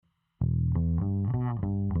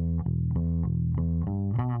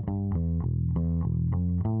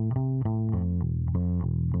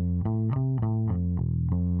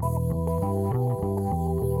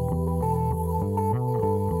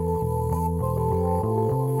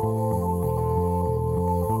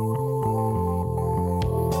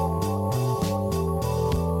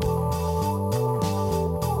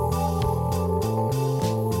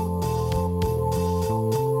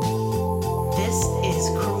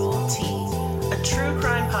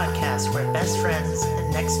podcast where best friends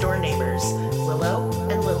and next-door neighbors, Willow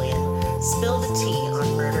and Lillian, spill the tea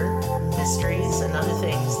on murder, mysteries, and other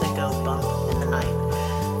things that go bump in the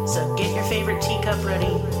night. So get your favorite teacup ready,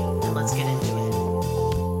 and let's get into it.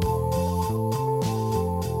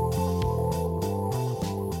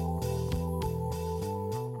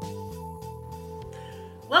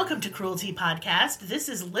 Welcome to Cruelty Podcast. This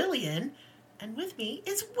is Lillian, and with me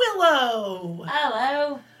is Willow.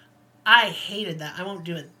 Hello. I hated that. I won't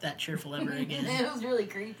do it that cheerful ever again. It was really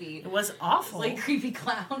creepy. It was awful. It was like creepy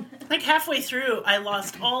clown. Like halfway through, I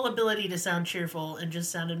lost all ability to sound cheerful and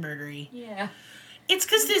just sounded murdery. Yeah. It's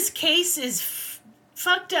because this case is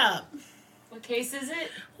fucked up. What case is it?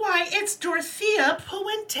 Why, it's Dorothea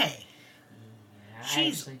Puente. Yeah,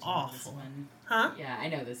 She's awful. One. Huh? Yeah, I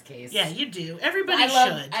know this case. Yeah, you do. Everybody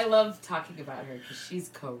should. I love talking about her because she's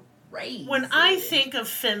crazy. When I think of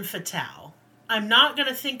femme fatale, I'm not going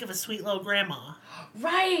to think of a sweet little grandma.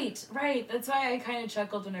 Right. That's why I kind of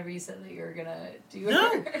chuckled whenever you said that you were going to do her.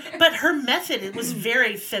 No, but her method, it was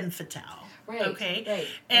very femme fatale. Right. Okay? Right.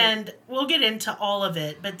 And we'll get into all of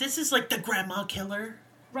it, but this is like the grandma killer.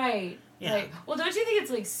 Right. Yeah. Right. Well, don't you think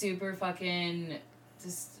it's like super fucking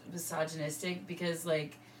just misogynistic? Because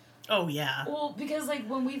like... Oh, yeah. Well, because like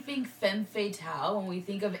when we think femme fatale, when we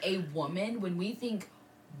think of a woman, when we think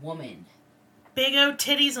woman... Big old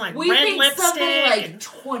titties and like we red think lipstick. Somebody like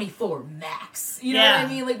 24 max. You know what I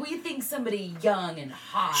mean? Like we think somebody young and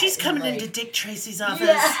hot. She's coming like, into Dick Tracy's office.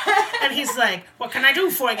 And he's like, what can I do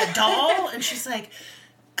for you, doll? And she's like,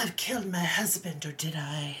 I've killed my husband, or did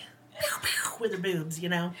I? With her boobs, you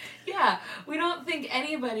know? Yeah. We don't think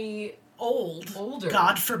anybody... Older.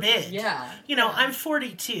 God forbid. Yeah. You know, I'm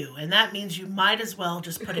 42, and that means you might as well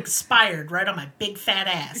just put expired right on my big fat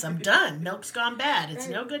ass. I'm done. Milk's gone bad. It's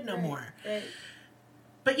no good no more. Right.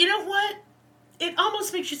 But you know what? It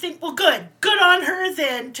almost makes you think, well, good. Good on her,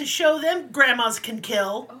 then, to show them grandmas can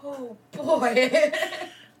kill. Oh, boy.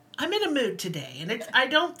 I'm in a mood today, and I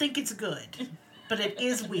don't think it's good, but it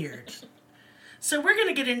is weird. So we're going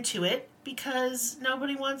to get into it, because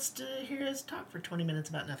nobody wants to hear us talk for 20 minutes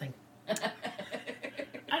about nothing.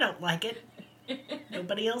 I don't like it.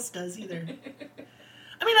 Nobody else does either.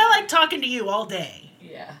 I mean, I like talking to you all day.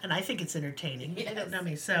 Yeah. And I think it's entertaining. Yes. You don't know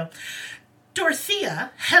me. So,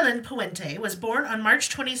 Dorothea Helen Puente was born on March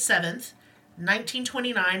 27th,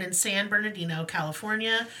 1929 in San Bernardino,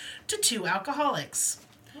 California, to two alcoholics.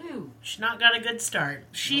 Woo. She's not got a good start.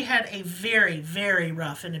 She had a very, very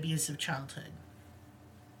rough and abusive childhood.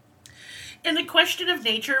 In the question of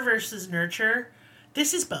nature versus nurture,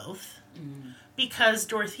 this is both. Because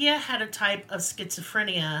Dorothea had a type of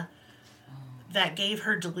schizophrenia that gave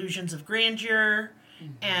her delusions of grandeur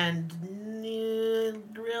and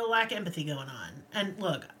real lack of empathy going on. And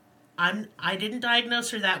look, I didn't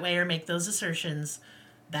diagnose her that way or make those assertions.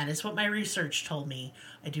 That is what my research told me.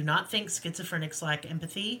 I do not think schizophrenics lack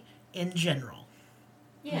empathy in general.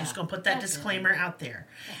 Yeah, I'm just going to put that disclaimer out there.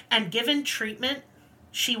 Yeah. And given treatment,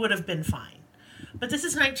 she would have been fine. But this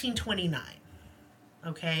is 1929.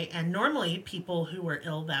 Okay, and normally people who were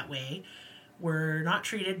ill that way were not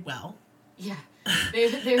treated well. Yeah, they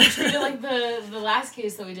were treated like the last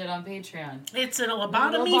case that we did on Patreon. It's a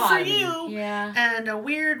lobotomy for you. Yeah. And a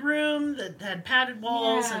weird room that had padded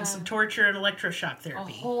walls and some torture and electroshock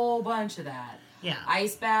therapy. A whole bunch of that. Yeah.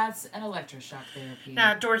 Ice baths and electroshock therapy.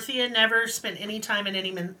 Now, Dorothea never spent any time in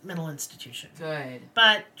any mental institution. Good.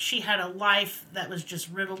 But she had a life that was just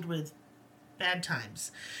riddled with bad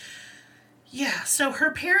times. Yeah, so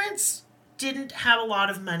her parents didn't have a lot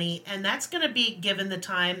of money, and that's going to be given the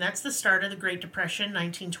time. That's the start of the Great Depression,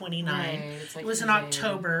 1929. Right, it's like it was in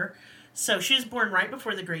October, so she was born right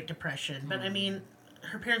before the Great Depression. But, I mean,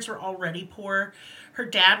 her parents were already poor. Her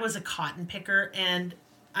dad was a cotton picker, and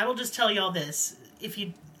I will just tell you all this. If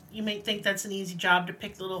you may think that's an easy job to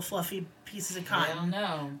pick little fluffy pieces of cotton. I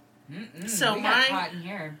don't know. So we got cotton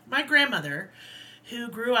here. My grandmother, who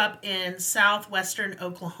grew up in southwestern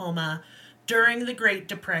Oklahoma, during the Great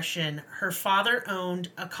Depression, her father owned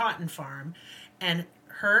a cotton farm, and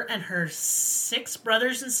her 6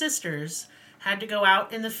 brothers and sisters had to go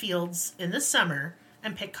out in the fields in the summer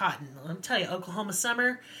and pick cotton. Let me tell you, Oklahoma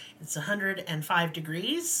summer, it's 105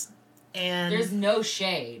 degrees, and there's no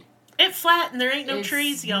shade. It's flat, and there ain't no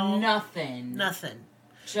trees, y'all. Nothing.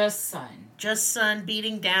 Just sun. Just sun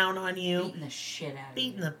beating down on you. Beating the shit out of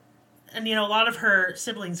you. And, you know, a lot of her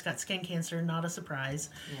siblings got skin cancer, not a surprise.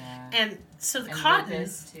 Yeah. And so the cotton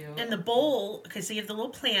in the bowl, okay, so you have the little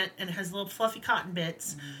plant, and it has little fluffy cotton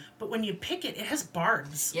bits, but when you pick it, it has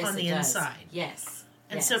barbs on the inside. Yes.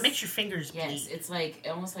 And so it makes your fingers bleed. Yes, it's like,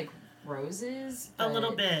 almost like roses. A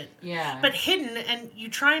little bit. Yeah. But hidden, and you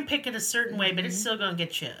try and pick it a certain way, but it's still going to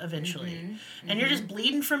get you eventually. And you're just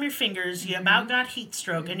bleeding from your fingers. You about got heat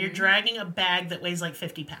stroke, and you're dragging a bag that weighs like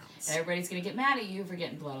 50 pounds. Everybody's going to get mad at you for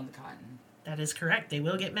getting blood on the cotton. That is correct. They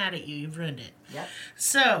will get mad at you. You've ruined it. Yep.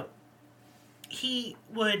 So, he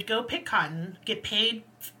would go pick cotton, get paid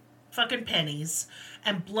fucking pennies,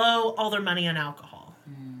 and blow all their money on alcohol.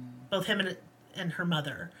 Both him and her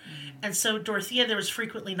mother. And so Dorothea, there was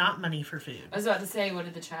frequently not money for food. I was about to say, what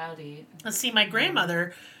did the child eat? Let's see, my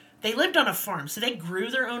grandmother, they lived on a farm, so they grew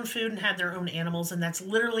their own food and had their own animals, and that's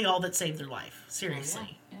literally all that saved their life.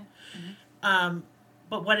 Seriously. Oh, yeah.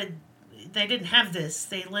 But they didn't have this.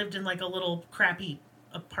 They lived in like a little crappy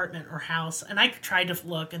apartment or house, and I tried to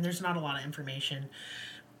look, and there's not a lot of information.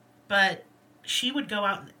 But she would go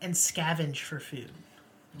out and scavenge for food.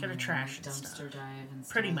 Go to trash and dumpster stuff. dive and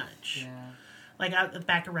stuff. Pretty much. Yeah. Like out the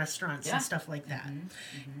back of restaurants and stuff like that.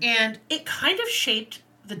 Mm-hmm. And it kind of shaped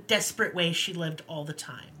the desperate way she lived all the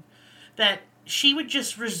time. That she would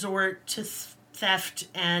just resort to theft,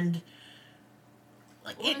 and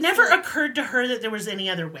like it never occurred to her that there was any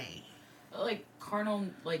other way. Like carnal,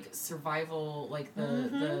 like survival, like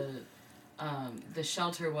the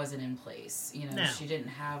shelter wasn't in place. You know, No. she didn't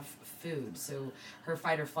have food, so her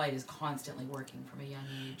fight or flight is constantly working from a young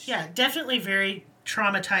age. Yeah, definitely very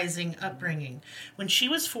traumatizing upbringing. When she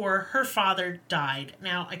was 4, her father died.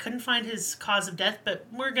 Now, I couldn't find his cause of death, but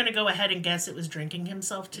we're going to go ahead and guess it was drinking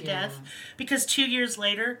himself to death, because 2 years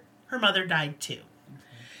later, her mother died too.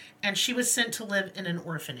 And she was sent to live in an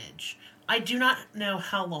orphanage. I do not know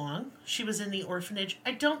how long she was in the orphanage.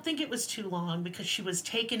 I don't think it was too long, because she was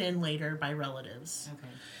taken in later by relatives. Okay.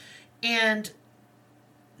 And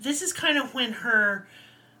this is kind of when her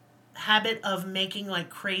habit of making like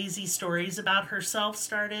crazy stories about herself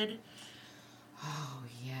started. Oh,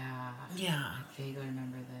 yeah. Yeah. I vaguely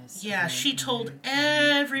remember this. Yeah, she told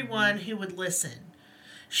everyone who would listen.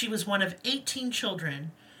 She was one of 18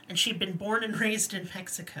 children, and she'd been born and raised in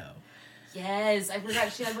Mexico. Yes, I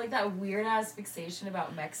forgot she had like that weird ass fixation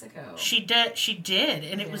about Mexico. She did,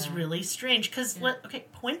 and it was really strange because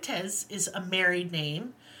Puentes is a married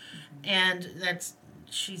name, and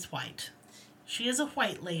she's white. She is a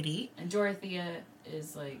white lady, and Dorothea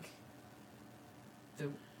is like the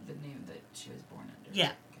name that she was born under.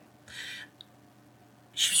 Yeah. Okay.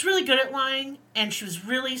 She was really good at lying, and she was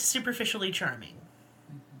really superficially charming.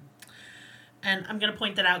 And I'm going to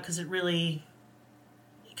point that out because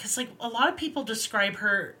like a lot of people describe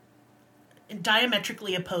her in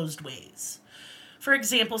diametrically opposed ways. For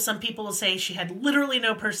example, some people will say she had literally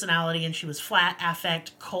no personality and she was flat,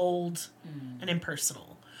 affect, cold, and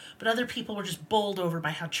impersonal. But other people were just bowled over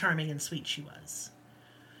by how charming and sweet she was.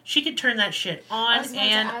 She could turn that shit on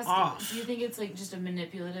and off. Do you think it's like just a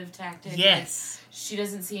manipulative tactic? Yes. Like, she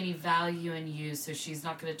doesn't see any value in you, so she's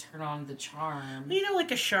not going to turn on the charm. You know,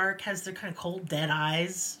 like a shark has their kind of cold, dead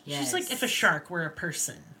eyes. Yes. She's like if a shark were a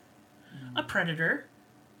person. A predator.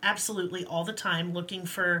 Absolutely all the time looking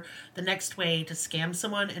for the next way to scam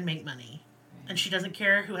someone and make money. Right. And she doesn't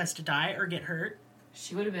care who has to die or get hurt.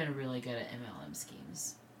 She would have been really good at MLM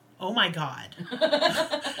schemes. Oh my God.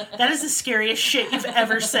 That is the scariest shit you've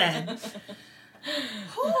ever said.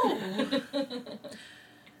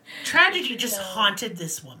 Tragedy just haunted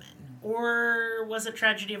this woman. Or was it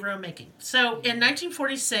tragedy of her own making? So in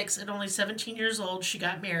 1946, at only 17 years old, she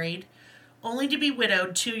got married, only to be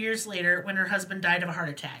widowed 2 years later when her husband died of a heart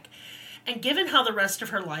attack. And given how the rest of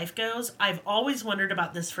her life goes, I've always wondered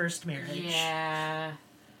about this first marriage. Yeah.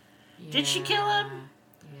 Did she kill him?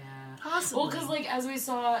 Yeah. Possibly. Well, because, like, as we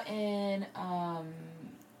saw in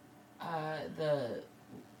the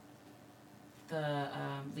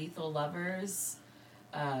Lethal Lovers,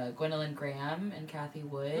 Gwendolyn Graham and Kathy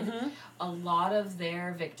Wood, a lot of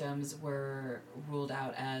their victims were ruled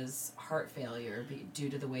out as heart failure due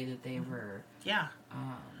to the way that they were. Yeah.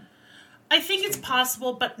 I think it's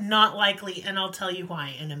possible, but not likely, and I'll tell you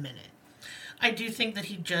why in a minute. I do think that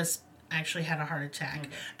he just actually had a heart attack. Okay.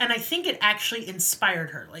 And I think it actually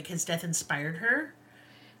inspired her. Like, his death inspired her.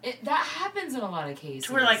 That happens in a lot of cases.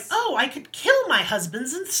 To where, like, oh, I could kill my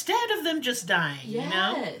husbands instead of them just dying, you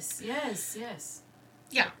know? Yes.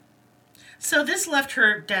 Yeah. So this left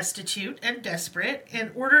her destitute and desperate.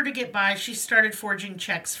 In order to get by, she started forging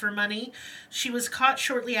checks for money. She was caught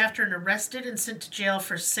shortly after and arrested and sent to jail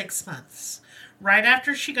for 6 months. Right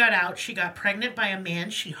after she got out, she got pregnant by a man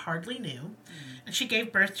she hardly knew. And she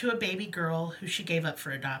gave birth to a baby girl who she gave up for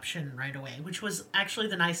adoption right away, which was actually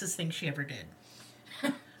the nicest thing she ever did.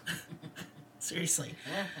 Seriously.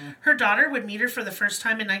 Her daughter would meet her for the first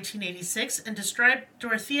time in 1986 and described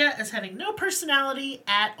Dorothea as having no personality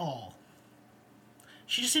at all.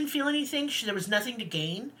 She just didn't feel anything. There was nothing to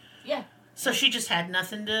gain. Yeah. So she just had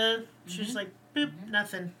nothing to... She was like, boop,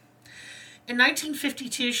 nothing. In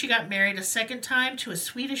 1952, she got married a second time to a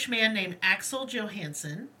Swedish man named Axel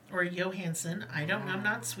Johansson, or Johansson. I don't know. I'm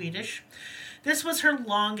not Swedish. This was her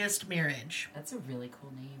longest marriage. That's a really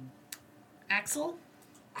cool name. Axel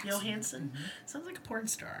Johansson? Sounds like a porn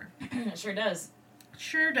star. It sure does.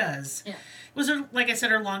 Sure does. Yeah. It was, like I said,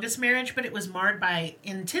 her longest marriage, but it was marred by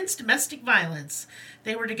intense domestic violence.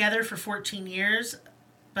 They were together for 14 years,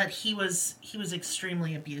 but he was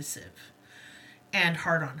extremely abusive and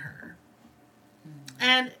hard on her.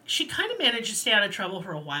 And she kind of managed to stay out of trouble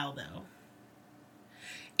for a while, though.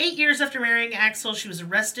 8 years after marrying Axel, she was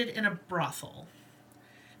arrested in a brothel.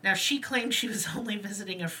 Now, she claimed she was only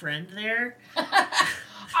visiting a friend there.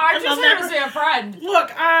 I just want to say a friend. Look,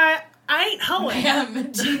 I ain't hoeing.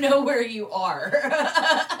 Ma'am, do you know where you are?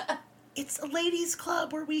 It's a ladies'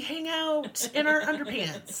 club where we hang out in our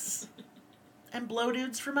underpants and blow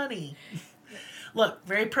dudes for money. Look,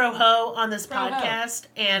 very pro-ho on this podcast,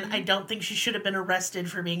 and I don't think she should have been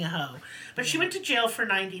arrested for being a hoe. But she went to jail for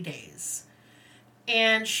 90 days.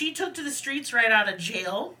 And she took to the streets right out of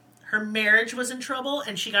jail. Her marriage was in trouble,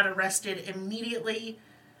 and she got arrested immediately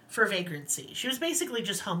for vagrancy. She was basically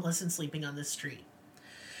just homeless and sleeping on the street.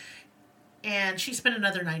 And she spent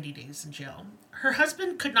another 90 days in jail. Her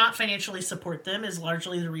husband could not financially support them, is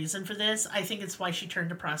largely the reason for this. I think it's why she turned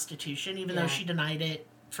to prostitution, even though she denied it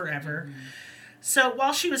forever. So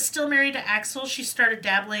while she was still married to Axel, she started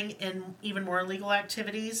dabbling in even more illegal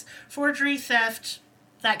activities. Forgery, theft,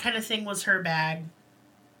 that kind of thing was her bag.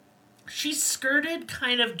 She skirted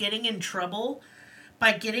kind of getting in trouble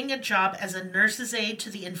by getting a job as a nurse's aide to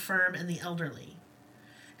the infirm and the elderly.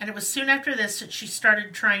 And it was soon after this that she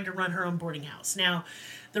started trying to run her own boarding house. Now,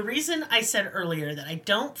 the reason I said earlier that I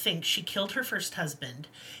don't think she killed her first husband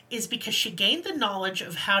is because she gained the knowledge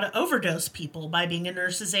of how to overdose people by being a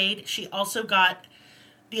nurse's aide. She also got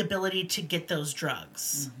the ability to get those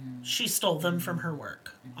drugs. She stole them from her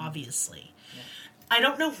work, obviously. Yeah. I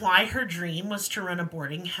don't know why her dream was to run a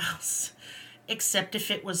boarding house, except if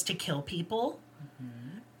it was to kill people.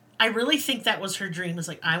 I really think that was her dream. Was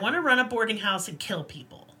like, I want to run a boarding house and kill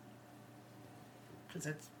people. Because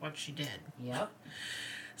that's what she did. Yep.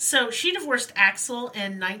 So she divorced Axel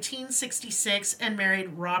in 1966 and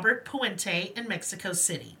married Robert Puente in Mexico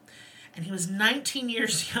City. And he was 19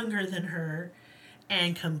 years younger than her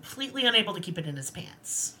and completely unable to keep it in his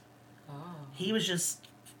pants. Oh. He was just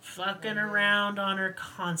fucking around on her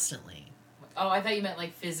constantly. Oh, I thought you meant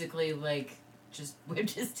like physically, like just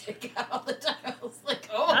whipped his dick out all the time. I was like,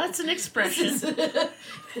 oh. That's an expression.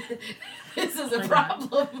 This is a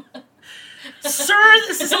problem. Sir,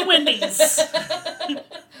 this is a Wendy's.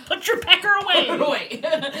 Put your pecker away.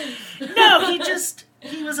 No,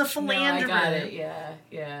 he was a philanderer. No, I got it.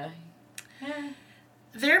 Yeah.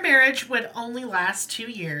 Their marriage would only last 2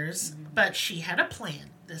 years, but she had a plan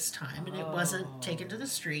this time, and it wasn't taken to the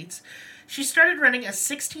streets. She started running a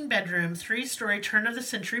 16-bedroom, 3-story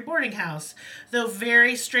turn-of-the-century boarding house. Though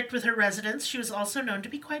very strict with her residents, she was also known to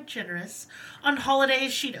be quite generous. On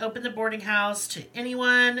holidays, she'd open the boarding house to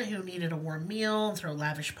anyone who needed a warm meal and throw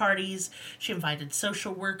lavish parties. She invited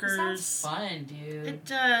social workers. Sounds fun, dude. It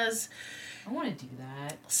does. I want to do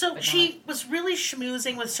that. So she was really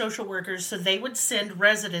schmoozing with social workers, so they would send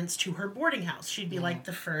residents to her boarding house. She'd be like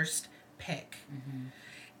the first pick.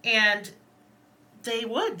 And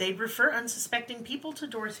they'd refer unsuspecting people to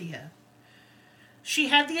Dorothea. She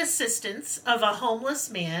had the assistance of a homeless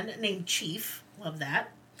man named Chief, love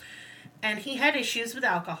that, and he had issues with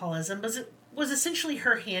alcoholism, but it was essentially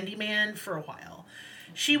her handyman for a while.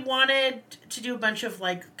 She wanted to do a bunch of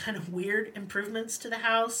like kind of weird improvements to the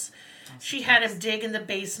house. She had him dig in the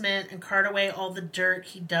basement and cart away all the dirt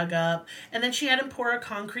he dug up. And then she had him pour a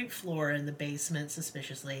concrete floor in the basement,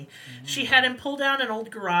 suspiciously. She had him pull down an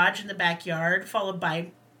old garage in the backyard, followed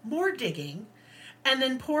by more digging, and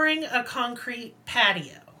then pouring a concrete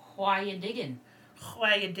patio. Why you digging?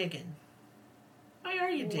 Why you digging? Why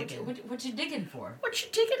are you digging? What you digging for? What you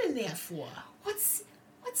digging in there for? What's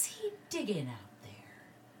he digging out?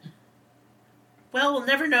 Well, we'll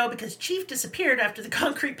never know because Chief disappeared after the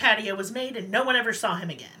concrete patio was made and no one ever saw him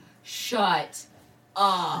again. Shut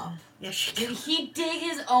up. Yeah, did he dig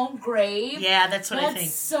his own grave? Yeah, that's what I think.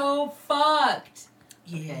 That's so fucked.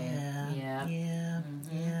 Yeah. Okay. Yeah.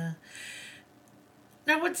 Yeah.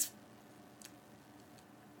 Now what's...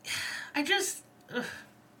 I just...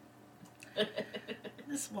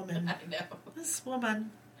 This woman. I know. This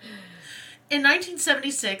woman... In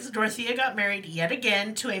 1976, Dorothea got married yet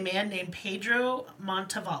again to a man named Pedro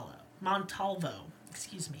Montalvo.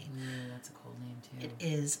 Excuse me. Ooh, that's a cool name, too. It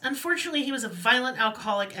is. Unfortunately, he was a violent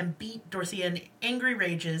alcoholic and beat Dorothea in angry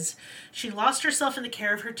rages. She lost herself in the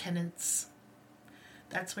care of her tenants.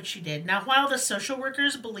 That's what she did. Now, while the social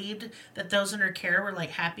workers believed that those in her care were,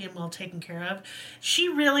 like, happy and well taken care of, she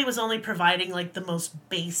really was only providing, like, the most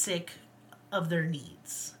basic of their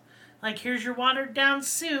needs. Like, here's your watered-down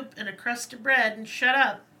soup and a crust of bread, and shut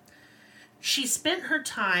up. She spent her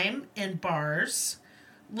time in bars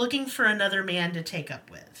looking for another man to take up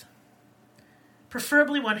with.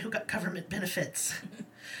 Preferably one who got government benefits.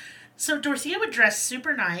 So Dorothea would dress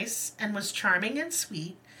super nice and was charming and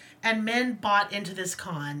sweet, and men bought into this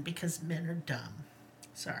con because men are dumb.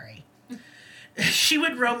 Sorry. She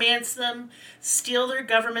would romance them, steal their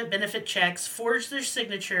government benefit checks, forge their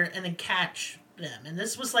signature, and then catch them. And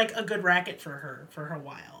this was like a good racket for her for a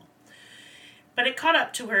while. But it caught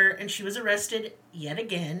up to her, and she was arrested yet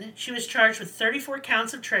again. She was charged with 34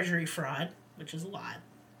 counts of treasury fraud, which is a lot.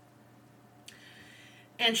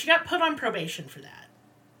 And she got put on probation for that.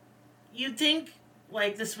 You'd think,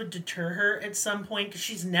 like, this would deter her at some point, because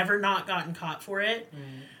she's never not gotten caught for it.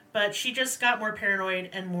 Mm. But she just got more paranoid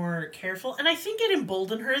and more careful. And I think it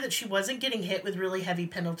emboldened her that she wasn't getting hit with really heavy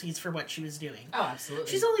penalties for what she was doing. Oh, absolutely.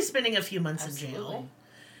 She's only spending a few months in jail.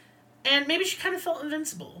 And maybe she kind of felt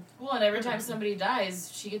invincible. Well, and every time somebody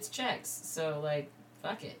dies, she gets checks. So, like,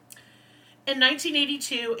 fuck it. In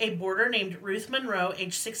 1982, a boarder named Ruth Monroe,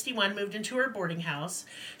 age 61, moved into her boarding house.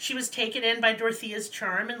 She was taken in by Dorothea's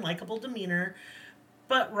charm and likable demeanor.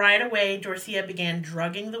 But right away, Dorothea began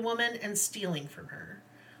drugging the woman and stealing from her.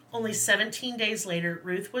 Only 17 days later,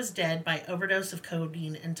 Ruth was dead by overdose of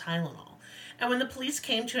codeine and Tylenol. And when the police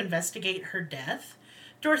came to investigate her death,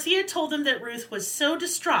 Dorothea told them that Ruth was so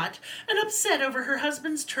distraught and upset over her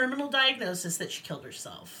husband's terminal diagnosis that she killed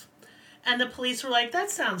herself. And the police were like,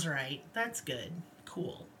 that sounds right. That's good.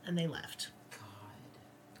 Cool. And they left. God.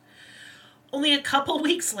 Only a couple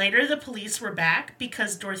weeks later, the police were back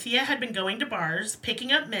because Dorothea had been going to bars,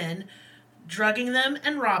 picking up men, drugging them,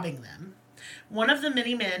 and robbing them. One of the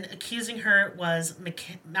many men accusing her was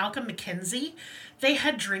Malcolm McKenzie. They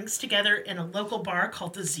had drinks together in a local bar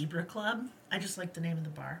called the Zebra Club. I just like the name of the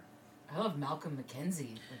bar. I love Malcolm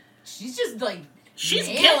McKenzie. She's just like she's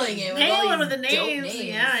nailing it with the names.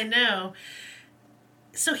 Yeah, I know.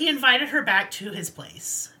 So he invited her back to his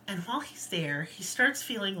place. And while he's there, he starts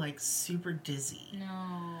feeling like super dizzy.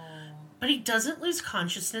 No. But he doesn't lose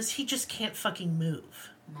consciousness. He just can't fucking move.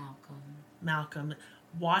 Malcolm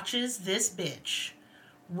watches this bitch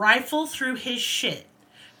rifle through his shit,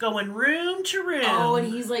 going room to room. Oh,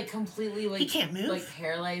 and he's like completely like... He can't move. Like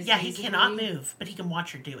paralyzed, yeah, basically. He cannot move, but he can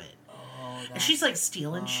watch her do it. Oh, that's and she's like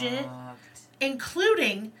stealing fucked. shit,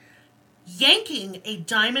 including yanking a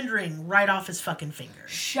diamond ring right off his fucking finger.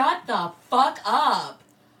 Shut the fuck up.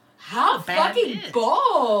 How fucking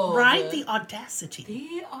bold. Right? The audacity.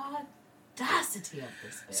 The audacity of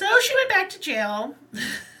this bitch. So she went back to jail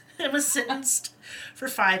and was sentenced for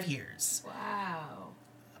 5 years. Wow.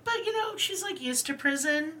 But, you know, she's, like, used to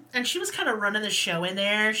prison. And she was kind of running the show in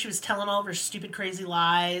there. She was telling all of her stupid, crazy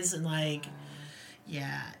lies. And, like,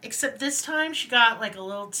 yeah. Except this time she got, like, a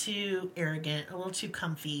little too arrogant, a little too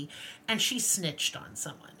comfy. And she snitched on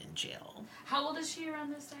someone in jail. How old is she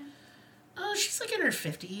around this time? Oh, she's, like, in her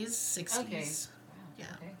 50s, 60s. Okay. Wow. Yeah.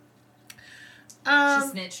 Okay. She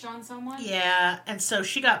snitched on someone? Yeah, and so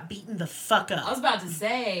she got beaten the fuck up. I was about to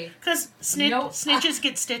say. Because snitches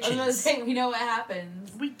get stitches. I was about to say, we know what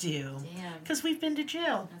happens. We do. Damn. Because we've been to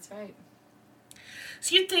jail. That's right.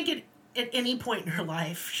 So you'd think at any point in her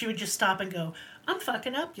life, she would just stop and go, I'm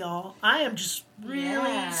fucking up, y'all. I am just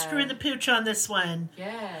really screwing the pooch on this one.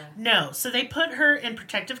 Yeah. No, so they put her in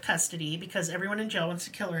protective custody because everyone in jail wants to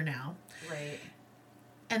kill her now. Right.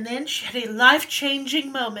 And then she had a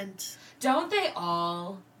life-changing moment. Don't they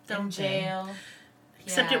all in jail?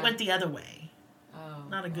 Except it went the other way. Oh.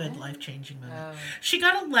 Not a good life-changing moment. Oh. She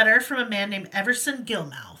got a letter from a man named Everson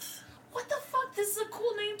Gilmouth. What the fuck? This is a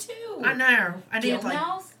cool name, too. I know. I need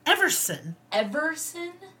Gilmouth? Everson.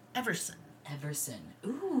 Everson? Everson.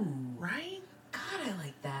 Ooh. Right? God, I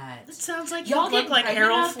like that. It sounds like y'all you look like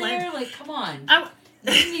Errol Flynn. There? Like, come on.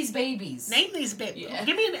 Name these babies. Yeah.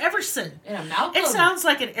 Give me an Everson. And a Malcolm. It sounds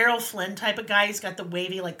like an Errol Flynn type of guy. He's got the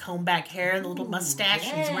wavy, like, comb back hair and the little mustache.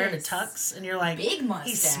 Yes. And he's wearing a tux. And you're like, big mustache.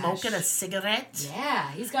 He's smoking a cigarette.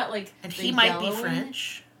 Yeah. He's got, like, and he might be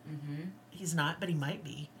French. Mm-hmm. He's not, but he might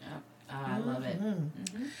be. Yep. I love it.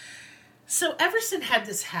 Mm-hmm. So Everson had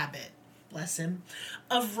this habit, bless him,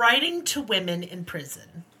 of writing to women in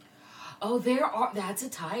prison. Oh, that's a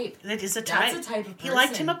type. It is a type. That's a type of person. He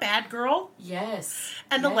liked him a bad girl. Yes.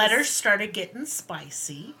 And the letters started getting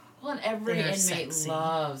spicy. Well, and every inmate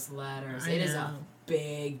loves letters. It is a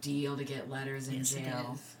big deal to get letters in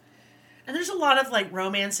jail. And there's a lot of, like,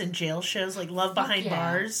 romance in jail shows, like Love Behind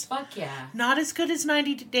Bars. Fuck yeah. Not as good as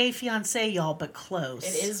 90 Day Fiancé, y'all, but close.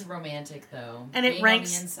 It is romantic, though. And it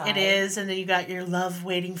ranks, it is, and then you got your love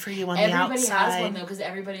waiting for you on the outside. Everybody has one, though, because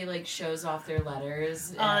everybody, like, shows off their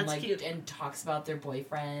letters and, like, cute. And talks about their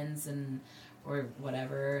boyfriends and, or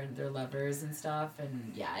whatever, and their lovers and stuff.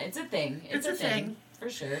 And, yeah, it's a thing. It's a thing. For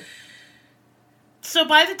sure. So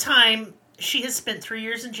by the time she has spent 3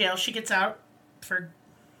 years in jail, she gets out for...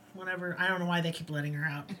 whatever. I don't know why they keep letting her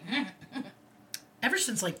out.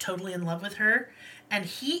 Everson's, like, totally in love with her. And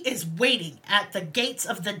he is waiting at the gates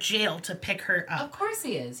of the jail to pick her up. Of course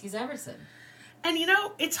he is. He's Everson. And, you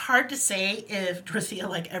know, it's hard to say if Dorothea,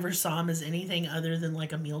 like, ever saw him as anything other than,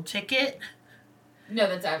 like, a meal ticket. No,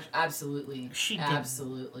 that's absolutely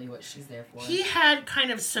absolutely what she's there for. He had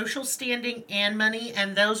kind of social standing and money,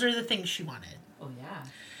 and those are the things she wanted. Oh, yeah.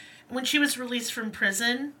 When she was released from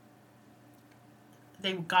prison...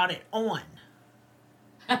 they got it on.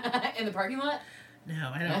 In the parking lot?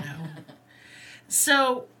 No, I don't know.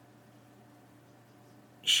 So,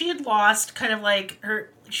 she had lost kind of like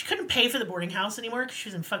her... she couldn't pay for the boarding house anymore because she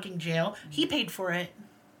was in fucking jail. He paid for it.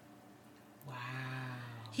 Wow.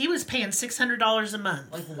 He was paying $600 a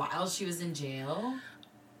month. Like, while she was in jail?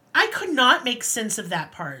 I could not make sense of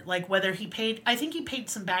that part. Like, whether he paid... I think he paid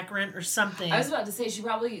some back rent or something. I was about to say, she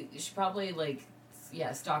probably like,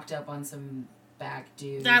 yeah, stocked up on some... back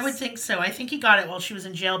dues. I would think so. I think he got it while she was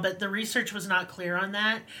in jail, but the research was not clear on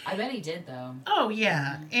that. I bet he did, though. Oh,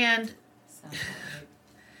 yeah. And,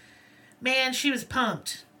 man, she was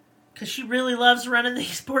pumped. Because she really loves running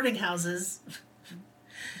these boarding houses.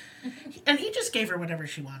 And he just gave her whatever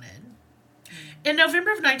she wanted. In November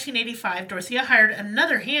of 1985, Dorothea hired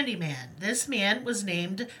another handyman. This man was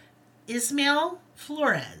named Ismael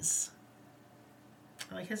Flores.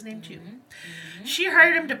 I like his name, too. Mm-hmm. She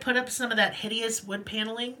hired him to put up some of that hideous wood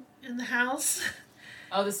paneling in the house.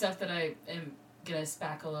 Oh, the stuff that I am going to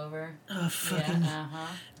spackle over. Oh, fucking... yeah,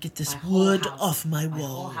 get this wood off my walls.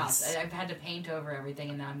 Whole house. I've had to paint over everything,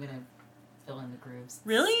 and now I'm going to fill in the grooves.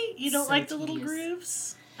 Really? You don't like the little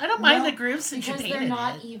grooves? I don't mind the grooves since you painted it. Because they're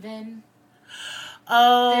not even.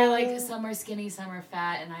 Oh. They're like, some are skinny, some are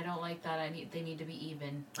fat, and I don't like that. They need to be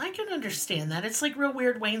even. I can understand that. It's like real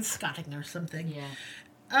weird wainscoting or something.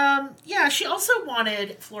 Yeah. Yeah, she also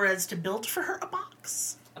wanted Flores to build for her a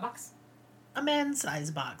box. A box? A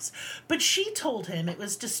man-sized box. But she told him it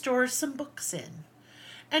was to store some books in.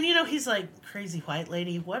 And, you know, he's like, crazy white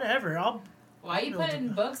lady, whatever, Why are you putting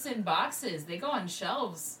books in boxes? They go on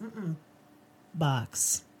shelves.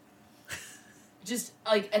 Box. Just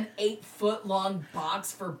like an 8-foot-long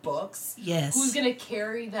box for books? Yes. Who's going to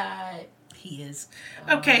carry that? He is.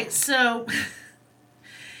 Okay, so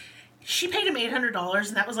she paid him $800,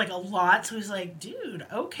 and that was like a lot. So he's like, dude,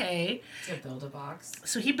 okay. To build a box.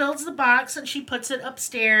 So he builds the box, and she puts it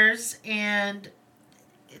upstairs, and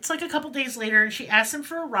it's like a couple days later, and she asks him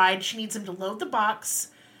for a ride. She needs him to load the box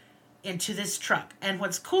into this truck. And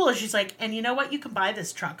what's cool is she's like, and you know what? You can buy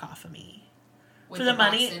this truck off of me. With for the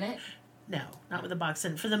money box in it? No, not with the box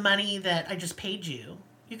in it. For the money that I just paid you,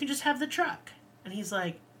 you can just have the truck. And he's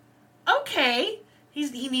like, okay.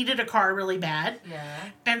 He needed a car really bad.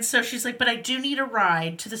 Yeah. And so she's like, but I do need a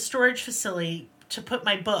ride to the storage facility to put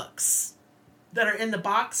my books that are in the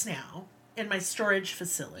box now in my storage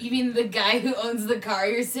facility. You mean the guy who owns the car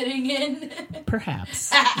you're sitting in?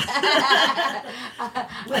 Perhaps. I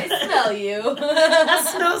smell you. That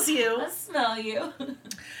smells you. I smell you.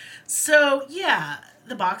 So, yeah,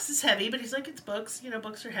 the box is heavy, but he's like, it's books. You know,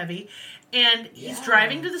 books are heavy. And he's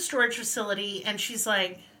driving to the storage facility, and she's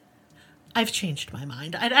like, I've changed my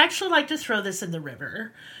mind. I'd actually like to throw this in the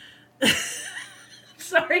river.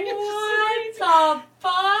 Sorry. What the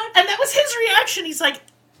fuck? And that was his reaction. He's like,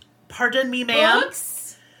 pardon me, ma'am.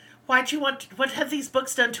 Books? What have these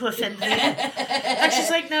books done to offend me? And she's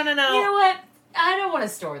like, no. You know what? I don't want to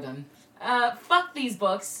store them. Fuck these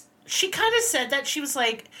books. She kind of said that. She was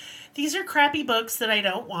like, these are crappy books that I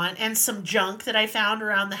don't want, and some junk that I found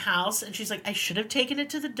around the house. And she's like, I should have taken it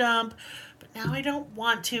to the dump, but now I don't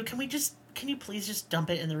want to. Can you please just dump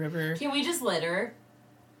it in the river? Can we just litter?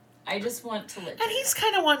 I just want to litter. And he's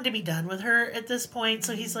kind of wanting to be done with her at this point,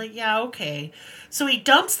 so he's like, yeah, okay. So he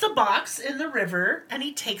dumps the box in the river, and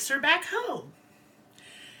he takes her back home.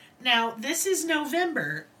 Now, this is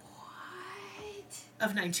November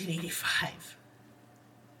of 1985.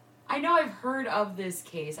 I know I've heard of this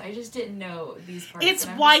case. I just didn't know these parts. It's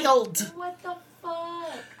wild. Like, what the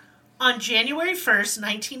fuck? On January 1st,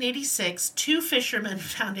 1986, two fishermen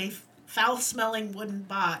found a foul-smelling wooden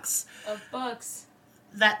box. Of books.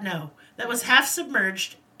 That was half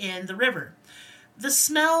submerged in the river. The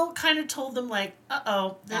smell kind of told them, like,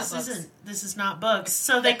 this is not books.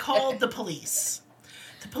 So they called the police.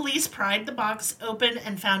 The police pried the box open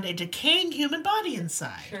and found a decaying human body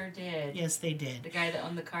inside. Sure did. Yes, they did. The guy that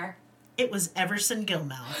owned the car? It was Everson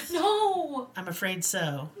Gilmouth. No! I'm afraid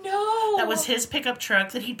so. No! That was his pickup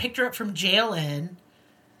truck that he picked her up from jail in.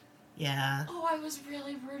 Yeah. Oh, I was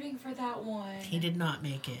really rooting for that one. He did not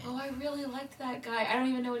make it. Oh, I really liked that guy. I don't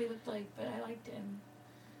even know what he looked like, but I liked him.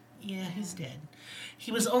 Yeah, he's dead.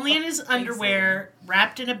 He was only in his underwear,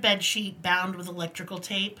 wrapped in a bedsheet, bound with electrical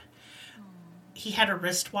tape. He had a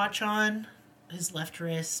wristwatch on, his left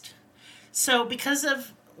wrist. So because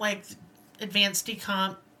of, like, advanced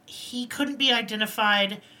decomp, he couldn't be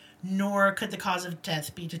identified, nor could the cause of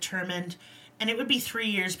death be determined, and it would be 3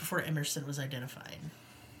 years before Emerson was identified.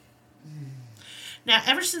 Now,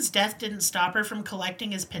 Emerson's death didn't stop her from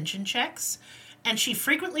collecting his pension checks, and she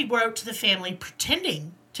frequently wrote to the family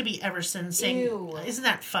pretending to be Everson, saying, Ew. Isn't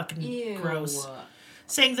that fucking gross?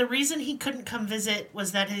 Saying the reason he couldn't come visit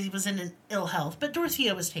was that he was in an ill health, but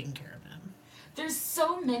Dorothea was taking care of him. There's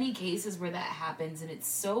so many cases where that happens, and it's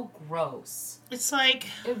so gross. It's like...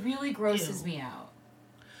 It really grosses me out.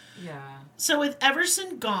 Yeah. So with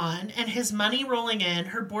Everson gone and his money rolling in,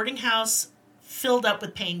 her boarding house filled up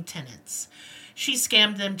with paying tenants. She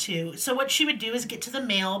scammed them too. So what she would do is get to the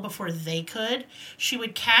mail before they could. She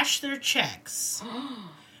would cash their checks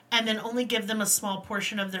and then only give them a small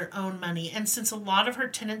portion of their own money. And since a lot of her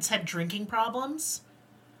tenants had drinking problems,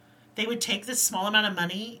 they would take this small amount of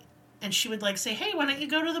money and she would like say, hey, why don't you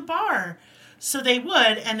go to the bar? So they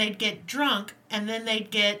would, and they'd get drunk, and then they'd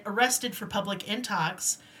get arrested for public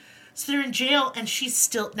intox. So they're in jail, and she's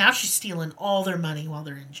stealing all their money while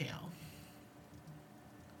they're in jail.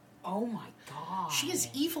 Oh my god. She is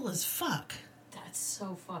evil as fuck. That's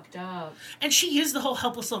so fucked up. And she used the whole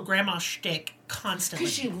helpless little grandma shtick constantly.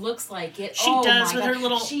 Because she looks like it. She does with her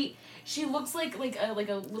little... She looks like a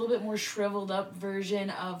little bit more shriveled up version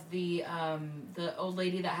of the old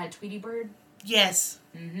lady that had Tweety Bird. Yes.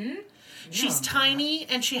 Mm-hmm. She's tiny,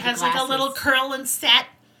 and she has like a little curl and set.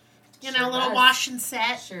 You know, a little wash and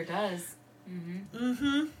set. Sure does. Mm-hmm.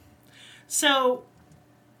 Mm-hmm. So,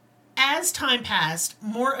 as time passed,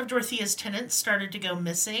 more of Dorothea's tenants started to go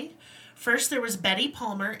missing. First, there was Betty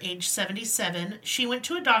Palmer, age 77. She went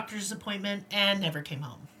to a doctor's appointment and never came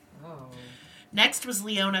home. Oh. Next was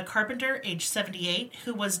Leona Carpenter, age 78,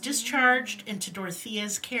 who was discharged into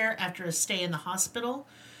Dorothea's care after a stay in the hospital.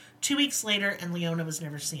 2 weeks later, and Leona was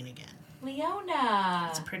never seen again. Leona!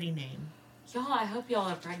 That's a pretty name. Y'all, I hope y'all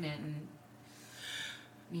are pregnant and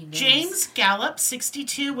need names. James Gallup,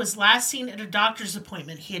 62, was last seen at a doctor's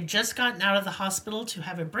appointment. He had just gotten out of the hospital to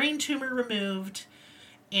have a brain tumor removed.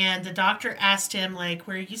 And the doctor asked him, like,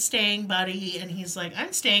 where are you staying, buddy? And he's like,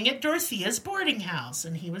 I'm staying at Dorothea's boarding house.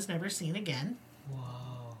 And he was never seen again.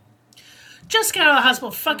 Whoa. Just got out of the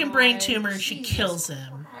hospital, fucking brain tumor, and she kills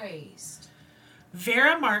him. Christ.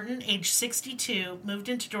 Vera Martin, age 62, moved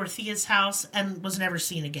into Dorothea's house and was never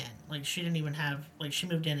seen again. Like, she didn't even have, like, she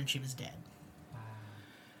moved in and she was dead. Wow.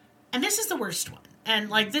 And this is the worst one. And,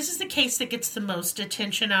 like, this is the case that gets the most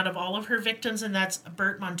attention out of all of her victims, and that's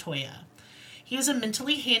Bert Montoya. He was a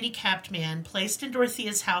mentally handicapped man placed in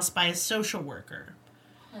Dorothea's house by a social worker.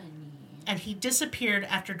 Honey. And he disappeared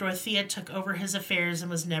after Dorothea took over his affairs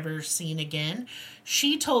and was never seen again.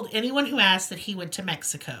 She told anyone who asked that he went to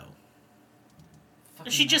Mexico.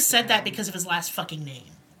 She just said that because of his last fucking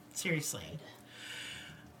name. Seriously.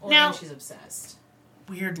 Well, now, she's obsessed.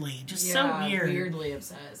 Weirdly. Just so weird. Weirdly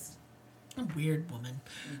obsessed. A weird woman.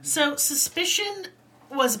 Mm-hmm. So, suspicion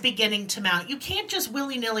was beginning to mount. You can't just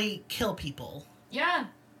willy-nilly kill people. Yeah.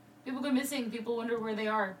 People go missing. People wonder where they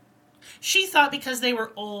are. She thought because they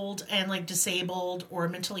were old and, like, disabled or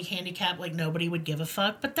mentally handicapped, like, nobody would give a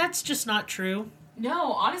fuck. But that's just not true.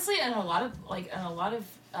 No, honestly, in a lot of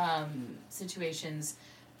situations,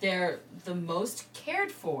 they're the most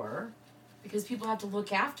cared for because people have to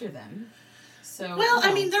look after them. So, well,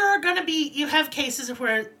 I mean, there are going to be, you have cases of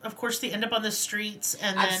where, of course, they end up on the streets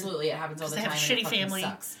and then... Absolutely, it happens all the time. They have a shitty family.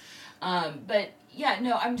 Sucks. But, yeah,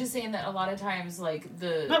 no, I'm just saying that a lot of times, like,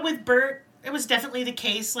 But with Bert, it was definitely the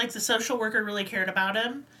case. Like, the social worker really cared about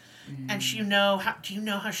him. Mm. And do you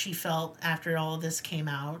know how she felt after all of this came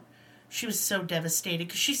out? She was so devastated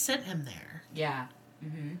because she sent him there. Yeah.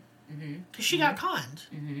 Mm-hmm. Mm-hmm. Because she got conned.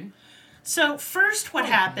 Mm-hmm. So first what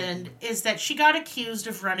happened is that she got accused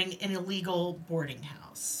of running an illegal boarding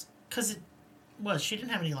house. Because she didn't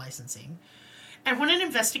have any licensing. And when an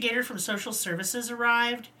investigator from social services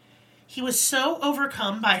arrived, he was so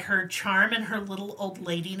overcome by her charm and her little old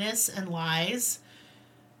ladiness and lies.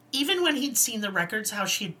 Even when he'd seen the records how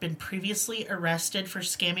she had been previously arrested for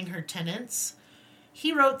scamming her tenants,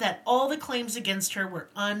 He wrote that all the claims against her were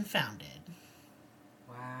unfounded.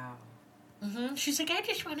 Wow. She's like, I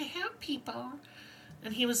just want to help people.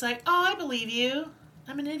 And he was like, oh, I believe you.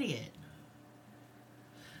 I'm an idiot.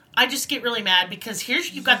 I just get really mad because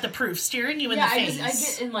you've got the proof staring you in the face. I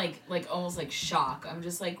get in like almost like shock. I'm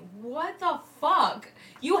just like, what the fuck?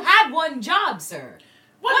 You had one job, sir.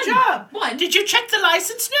 One job. One. Did you check the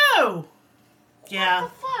license? No. Yeah.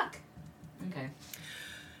 What the fuck? Okay.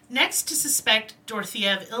 Next to suspect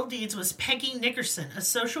Dorothea of ill deeds was Peggy Nickerson, a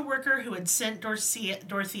social worker who had sent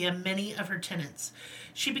Dorothea many of her tenants.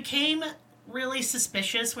 She became really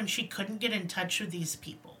suspicious when she couldn't get in touch with these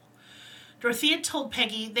people. Dorothea told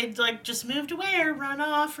Peggy they'd just moved away or run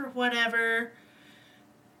off or whatever.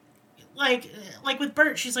 Like with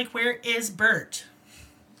Bert, she's like, where is Bert?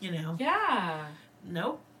 Yeah.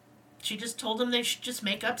 Nope. She just told them they should just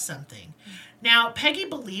make up something. Now, Peggy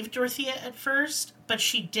believed Dorothea at first, but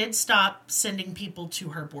she did stop sending people to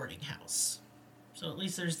her boarding house. So at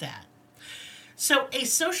least there's that. So a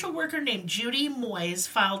social worker named Judy Moyes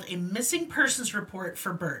filed a missing persons report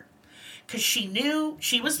for Bert because she knew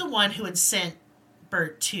she was the one who had sent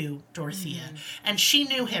Bert to Dorothea. And she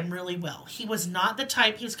knew him really well. He was not the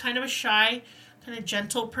type, he was kind of a shy, kind of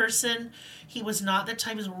gentle person. He was not the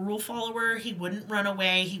type of rule follower. He wouldn't run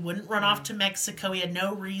away. He wouldn't run off to Mexico. He had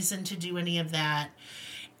no reason to do any of that.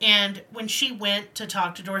 And when she went to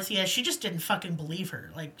talk to Dorothea, she just didn't fucking believe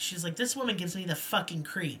her. She's like, this woman gives me the fucking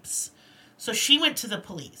creeps. So she went to the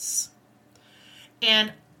police.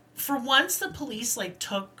 And for once, the police,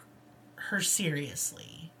 took her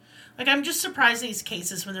seriously. I'm just surprised in these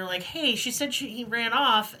cases when they're like, hey, she said he ran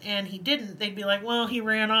off and he didn't. They'd be like, well, he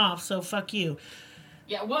ran off, so fuck you.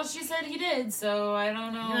 Yeah, well, she said he did, so I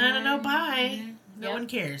don't know. I don't know, bye. No one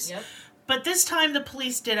cares. Yep. But this time the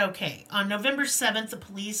police did okay. On November 7th, the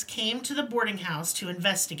police came to the boarding house to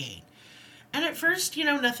investigate. And at first,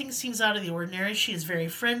 nothing seems out of the ordinary. She is very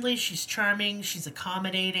friendly. She's charming. She's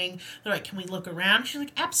accommodating. They're like, can we look around? She's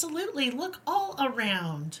like, absolutely. Look all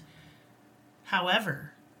around.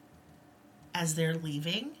 However, as they're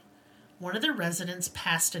leaving, one of the residents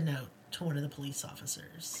passed a note to one of the police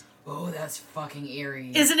officers. Oh, that's fucking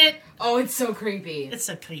eerie. Isn't it? Oh, it's so creepy. It's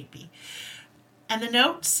so creepy. And the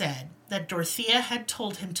note said that Dorothea had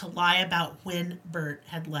told him to lie about when Bert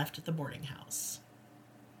had left the boarding house.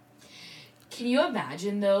 Can you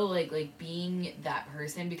imagine, though, like being that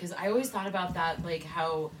person? Because I always thought about that,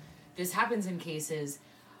 how this happens in cases.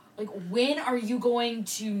 When are you going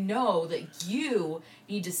to know that you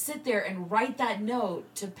need to sit there and write that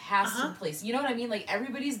note to pass to the place? You know what I mean?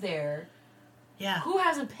 Everybody's there. Yeah. Who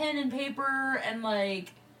has a pen and paper and,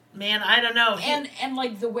 Man, I don't know. And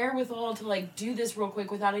the wherewithal to, do this real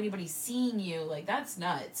quick without anybody seeing you. That's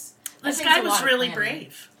nuts. This guy was really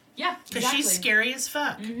brave. Yeah, because she's scary as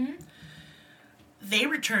fuck. Mm-hmm. They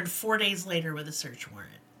returned 4 days later with a search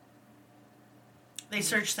warrant. They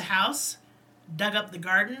searched the house, dug up the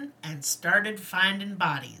garden, and started finding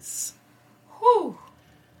bodies. Whew.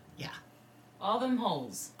 Yeah. All them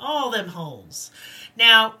holes. All them holes.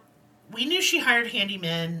 Now, we knew she hired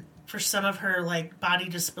handymen for some of her, body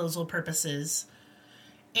disposal purposes.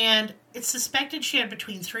 And it's suspected she had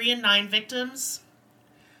between 3 and 9 victims.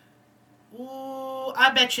 Ooh,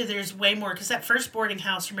 I bet you there's way more. Because that first boarding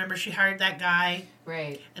house, remember, she hired that guy.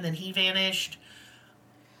 Right. And then he vanished.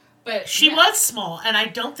 But she was small, and I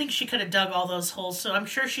don't think she could have dug all those holes, so I'm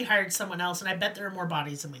sure she hired someone else, and I bet there are more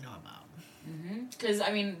bodies than we know about. Because,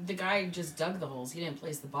 the guy just dug the holes. He didn't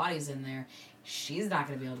place the bodies in there. She's not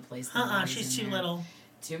going to be able to place the bodies she's in too there. little.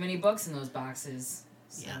 Too many books in those boxes.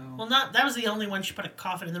 So. Yeah. Well, that was the only one she put a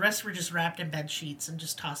coffin in. The rest were just wrapped in bed sheets and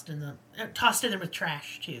just tossed in there with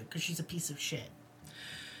trash, too, because she's a piece of shit.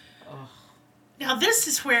 Ugh. Now, this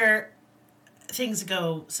is where things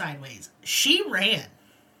go sideways. She ran.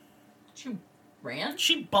 She ran?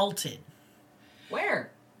 She bolted.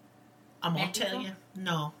 Where? I won't tell you.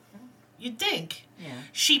 No. You'd think. Yeah.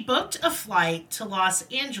 She booked a flight to Los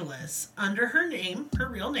Angeles under her name, her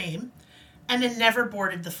real name, and then never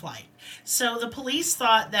boarded the flight. So the police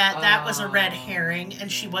thought that was a red herring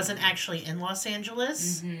and she wasn't actually in Los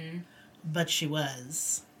Angeles. Mm-hmm. But she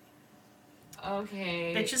was.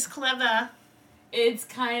 Okay. Bitch is clever. It's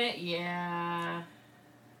kind of, yeah.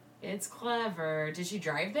 It's clever. Did she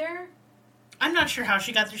drive there? I'm not sure how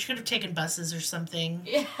she got there. She could have taken buses or something.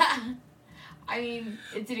 Yeah.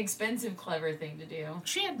 It's an expensive, clever thing to do.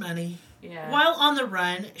 She had money. Yeah. While on the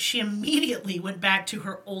run, she immediately went back to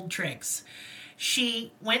her old tricks.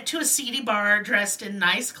 She went to a seedy bar dressed in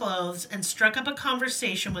nice clothes and struck up a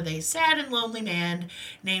conversation with a sad and lonely man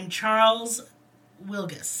named Charles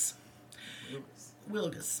Wilgus.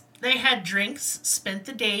 They had drinks, spent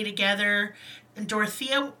the day together, And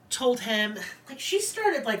Dorothea told him, like, she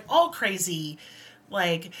started, like, all crazy.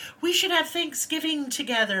 Like, we should have Thanksgiving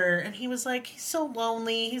together. And he was like, he's so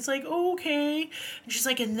lonely. He's like, oh, okay. And she's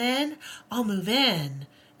like, and then I'll move in.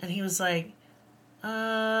 And he was like,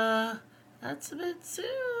 that's a bit soon.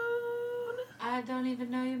 I don't even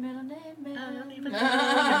know your middle name, man. I don't even know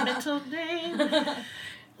your middle name.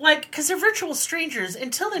 Like, because they're virtual strangers.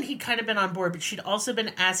 Until then, he'd kind of been on board, but she'd also been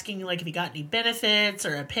asking, like, if he got any benefits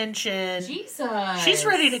or a pension. Jesus. She's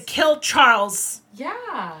ready to kill Charles.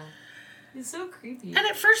 Yeah. He's so creepy. And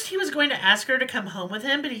at first, he was going to ask her to come home with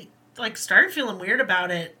him, but he, like, started feeling weird about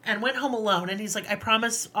it and went home alone. And he's like, I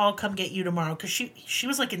promise I'll come get you tomorrow. Because she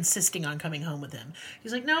was, like, insisting on coming home with him.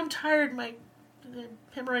 He's like, no, I'm tired. My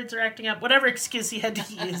hemorrhoids are acting up. Whatever excuse he had to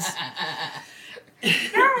use.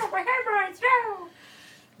 No, my hemorrhoids, no.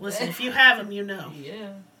 Listen, if you have them, you know.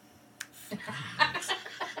 Yeah.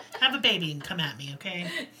 Have a baby and come at me,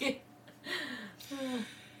 okay?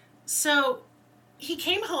 So, he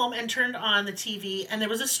came home and turned on the TV, and there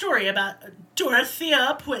was a story about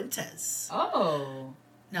Dorothea Puentes. Oh.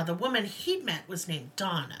 Now, the woman he'd met was named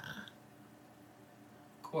Donna.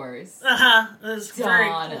 Of course. Uh-huh. It was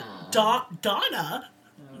Donna. Donna?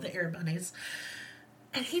 Oh. The air bunnies.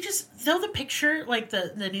 And he just, though the picture, like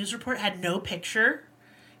the news report had no picture,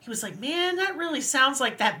 he was like, man, that really sounds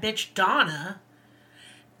like that bitch Donna.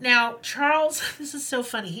 Now, Charles, this is so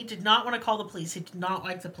funny. He did not want to call the police. He did not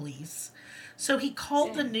like the police. So he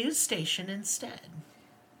called the news station instead.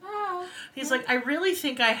 Oh. He's like, I really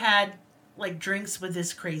think I had, like, drinks with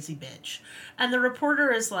this crazy bitch. And the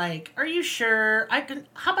reporter is like, are you sure?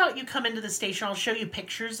 How about you come into the station? I'll show you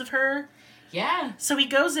pictures of her. Yeah. So he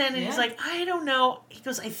goes in and he's like, I don't know. He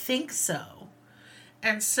goes, I think so.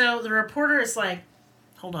 And so the reporter is like,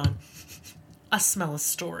 hold on. I smell a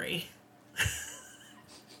story.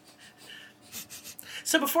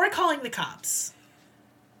 So before calling the cops,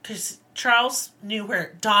 because Charles knew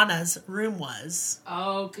where Donna's room was.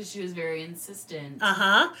 Oh, because she was very insistent.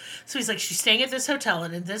 Uh-huh. So he's like, she's staying at this hotel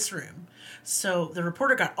and in this room. So the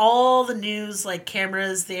reporter got all the news, like,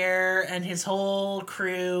 cameras there and his whole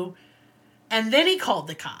crew. And then he called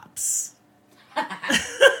the cops.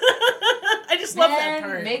 I just love that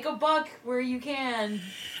part. Make a buck where you can.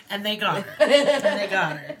 And they got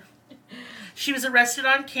her. She was arrested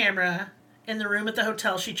on camera in the room at the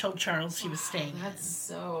hotel she told Charles she was staying in.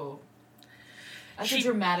 That's a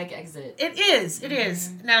dramatic exit. It is. It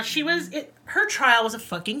is. Now, her trial was a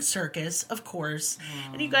fucking circus, of course.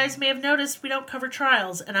 Oh. And you guys may have noticed we don't cover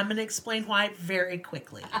trials, and I'm going to explain why very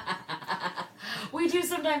quickly. We do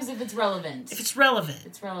sometimes if it's relevant. If it's relevant.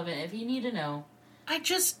 It's relevant. If you need to know.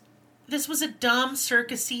 This was a dumb,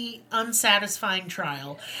 circusy, unsatisfying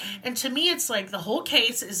trial. And to me, it's like the whole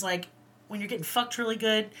case is like when you're getting fucked really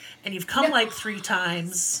good and you've come like 3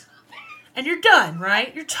 times and you're done,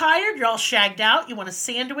 right? You're tired, you're all shagged out, you want a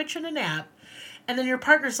sandwich and a nap. And then your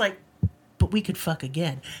partner's like, but we could fuck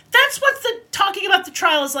again. That's what talking about the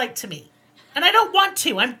trial is like to me. And I don't want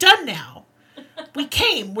to. I'm done now. We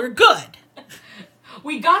came. We're good.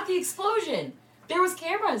 We got the explosion. There was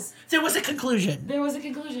cameras. There was a conclusion.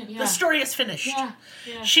 Yeah. The story is finished. Yeah.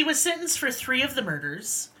 She was sentenced for 3 of the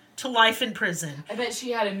murders to life in prison. I bet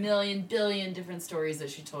she had a million, billion different stories that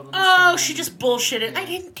she told them. She just bullshitted. Yeah. I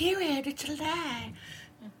didn't do it. It's a lie.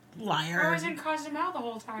 Liar. I was in Cozumel the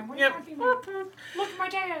whole time. What are you talking about? Look at my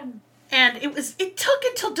dad. And it took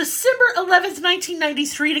until December 11th,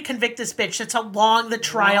 1993 to convict this bitch. That's how long the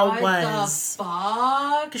trial was. What the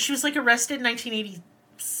fuck? Because she was, like, arrested in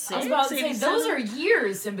 1986. I was about to say, those are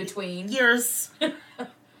years in between. Years.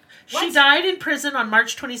 She died in prison on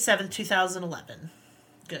March 27th, 2011.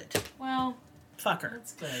 Good. Well, fuck her.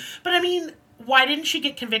 That's good. But, I mean, why didn't she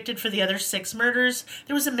get convicted for the other 6 murders?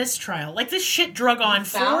 There was a mistrial. Like, this shit drug on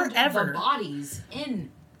forever. The bodies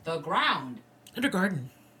in the ground. In her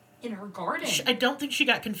garden. I don't think she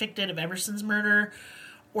got convicted of Everson's murder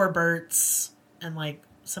or Bert's and, like,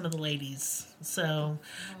 some of the ladies. So,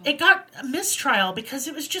 it got a mistrial because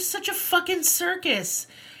it was just such a fucking circus.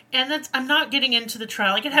 And I'm not getting into the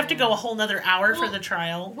trial. I could have to go a whole nother hour for the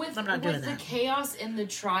trial. I'm not doing that. With the chaos in the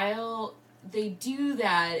trial, they do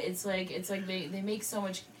that. It's like they make so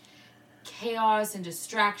much chaos and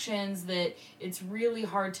distractions that it's really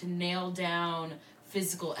hard to nail down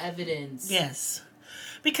physical evidence. Yes.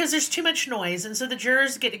 Because there's too much noise, and so the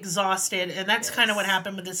jurors get exhausted, and that's kind of what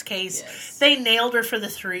happened with this case. Yes. They nailed her for the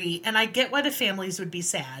 3, and I get why the families would be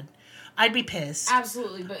sad. I'd be pissed.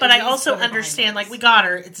 Absolutely. But I also understand, like, we got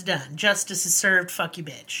her, it's done. Justice is served, fuck you,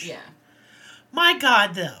 bitch. Yeah. My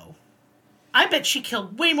God, though. I bet she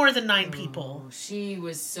killed way more than 9 people. She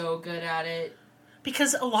was so good at it.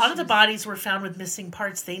 Because a lot of the bodies were found with missing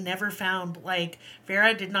parts. They never found, like,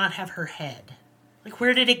 Vera did not have her head. Like,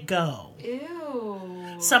 where did it go?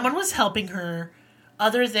 Ew. Someone was helping her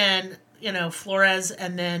other than, Flores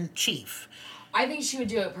and then Chief. I think she would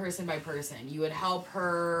do it person by person. You would help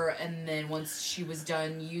her, and then once she was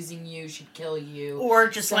done using you, she'd kill you. Or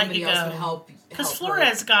just let you go. Somebody else would help Because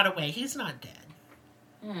Flores got away. He's not dead.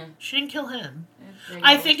 She didn't kill him.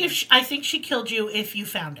 I think she killed you if you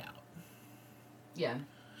found out. Yeah.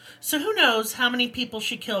 So who knows how many people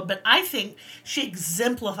she killed, but I think she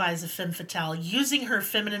exemplifies a femme fatale, using her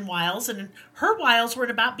feminine wiles, and her wiles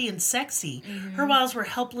weren't about being sexy. Mm-hmm. Her wiles were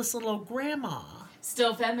helpless little grandma.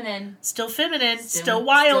 Still feminine. Still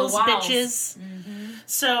wiles, wiles. Bitches. Mm-hmm.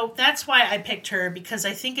 So that's why I picked her, because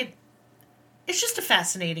I think it's just a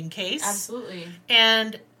fascinating case. Absolutely.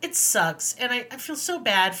 And it sucks. And I feel so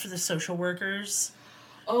bad for the social workers.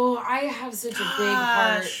 Oh, I have such a big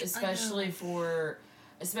heart,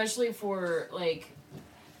 especially for like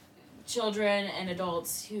children and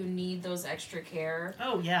adults who need those extra care.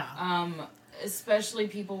 Oh yeah. Especially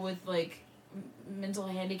people with like mental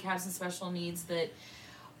handicaps and special needs that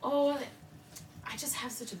I just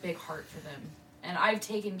have such a big heart for them. And I've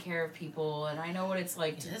taken care of people, and I know what it's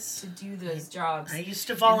like to do those jobs. I used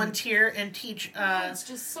to volunteer and teach. It's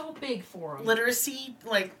just so big for them. Literacy,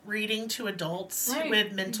 like reading to adults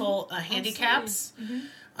with mental handicaps,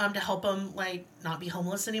 to help them like not be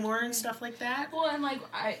homeless anymore and stuff like that. Well, and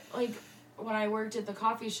when I worked at the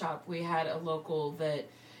coffee shop, we had a local that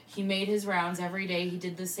he made his rounds every day. He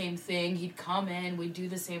did the same thing. He'd come in, we'd do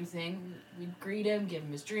the same thing. We'd greet him, give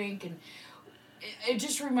him his drink, and it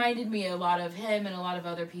just reminded me a lot of him and a lot of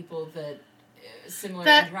other people that similar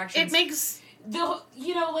interactions. It makes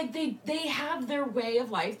they have their way of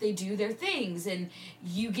life. They do their things, and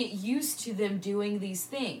you get used to them doing these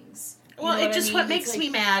things. Well, what makes me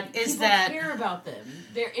mad is that people care about them.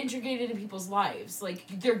 They're integrated in people's lives.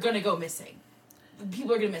 Like, they're gonna go missing.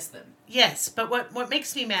 People are gonna miss them. Yes, but what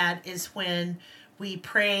makes me mad is when we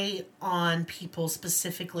prey on people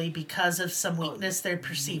specifically because of some weakness they're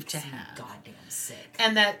perceived to have. Goddamn sick.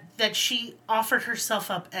 And that she offered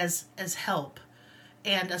herself up as help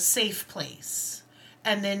and a safe place.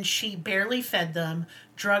 And then she barely fed them,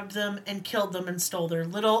 drugged them, and killed them and stole their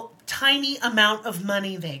little tiny amount of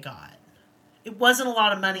money they got. It wasn't a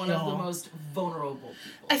lot of money, One of the most vulnerable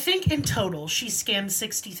people. I think in total she scammed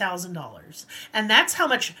 $60,000, and that's how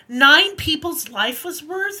much 9 people's life was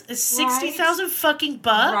worth. Is $60,000 fucking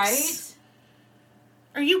bucks?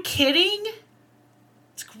 Right? Are you kidding?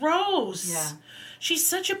 It's gross. Yeah. She's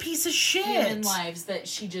such a piece of shit. Human lives that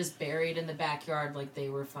she just buried in the backyard like they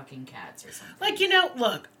were fucking cats or something. Like,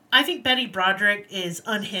 look, I think Betty Broderick is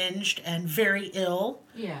unhinged and very ill.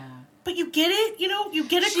 Yeah. But you get it? You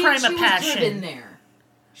get a crime of passion. She was good in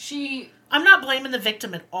there. I'm not blaming the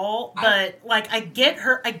victim at all, but I get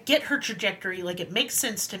her trajectory. Like, it makes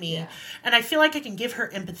sense to me, and I feel like I can give her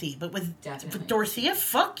empathy. But with Dorothea,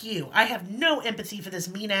 fuck you. I have no empathy for this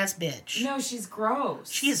mean ass bitch. No, she's gross.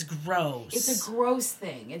 She is gross. It's a gross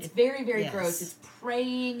thing. It's very, very gross. It's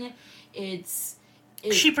preying.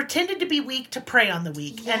 She pretended to be weak to prey on the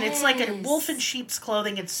weak, and it's like a wolf in sheep's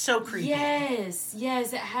clothing. It's so creepy. Yes,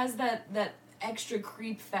 it has that extra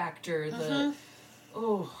creep factor.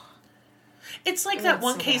 It's like that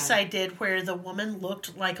one case I did where the woman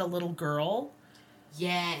looked like a little girl.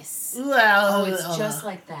 Yes. Well, it's just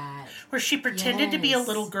like that. Where she pretended to be a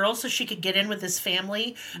little girl so she could get in with this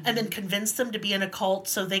family, and then convince them to be in a cult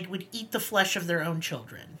so they would eat the flesh of their own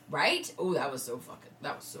children. Right? Oh, that was so fucking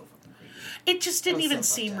creepy. It just didn't even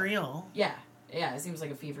seem real. Yeah, it seems like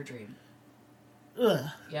a fever dream. Ugh.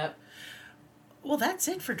 Yep. Well, that's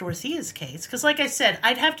it for Dorothea's case. Because like I said,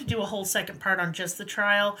 I'd have to do a whole second part on just the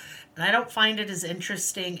trial, and I don't find it as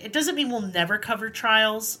interesting. It doesn't mean we'll never cover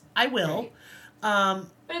trials. I will. Right.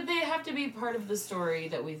 But they have to be part of the story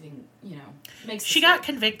that we think, makes She got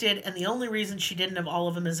convicted, and the only reason she didn't have all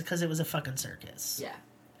of them is because it was a fucking circus.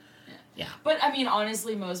 Yeah. But, I mean,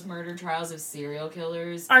 honestly, most murder trials of serial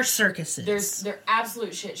killers are circuses. They're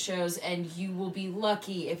absolute shit shows, and you will be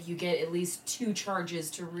lucky if you get at least 2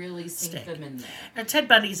 charges to really sink them in there. And Ted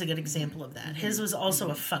Bundy's a good example of that. Mm-hmm. His was also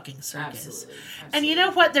a fucking circus. Absolutely. And you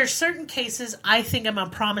know what? There's certain cases I think I'm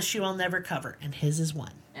going to promise you I'll never cover, and his is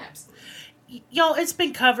one. Absolutely. Y'all, it's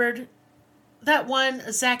been covered. That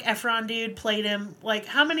one, Zac Efron dude played him. Like,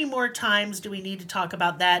 how many more times do we need to talk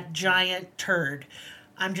about that giant turd?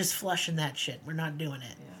 I'm just flushing that shit. We're not doing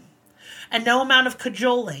it. Yeah. And no amount of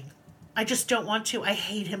cajoling. I just don't want to. I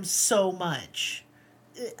hate him so much.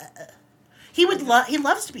 He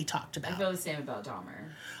loves to be talked about. I feel the same about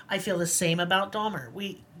Dahmer. I feel the same about Dahmer.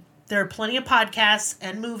 There are plenty of podcasts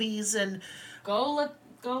and movies and Go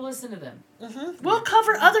listen to them. Mm-hmm. We'll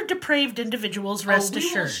cover other depraved individuals, rest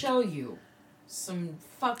assured. We will show you some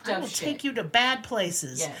fucked up shit. I will take you to bad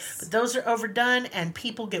places. Yes. But those are overdone, and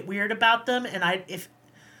people get weird about them, and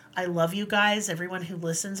I love you guys, everyone who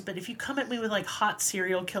listens, but if you come at me with, like, hot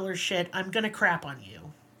serial killer shit, I'm gonna crap on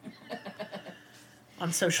you.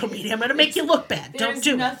 On social media. I'm gonna make you look bad. Don't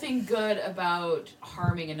do it. There's nothing good about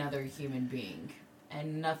harming another human being.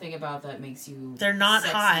 And nothing about that makes you They're not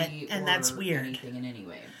sexy hot, and that's weird. Anything in any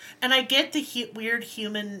way. And I get the weird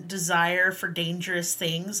human desire for dangerous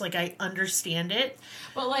things. Like, I understand it.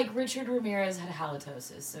 But, like, Richard Ramirez had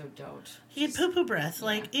halitosis, so don't. He had poo-poo breath. Yeah.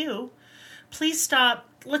 Like, ew. Please stop.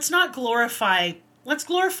 Let's glorify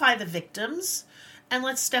the victims, and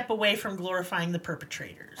let's step away from glorifying the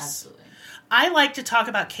perpetrators. Absolutely. I like to talk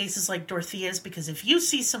about cases like Dorothea's because if you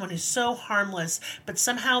see someone who's so harmless, but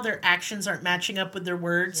somehow their actions aren't matching up with their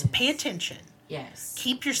words, pay attention. Yes.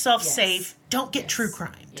 Keep yourself safe. Don't get true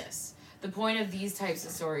crime. Yes. The point of these types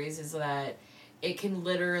of stories is that it can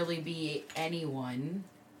literally be anyone.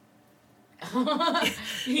 Literally.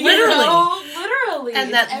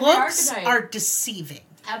 And that looks are deceiving.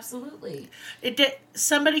 Absolutely.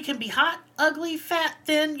 Somebody can be hot, ugly, fat,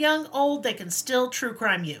 thin, young, old. They can still true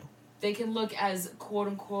crime you. They can look as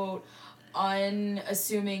quote-unquote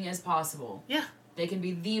unassuming as possible. Yeah. They can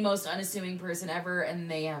be the most unassuming person ever, and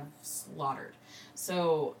they have slaughtered.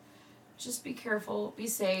 So, just be careful. Be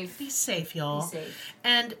safe. Be safe, y'all. Be safe.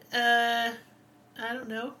 And, I don't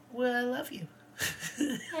know. Well, I love you.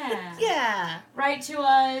 Yeah. Yeah. Write to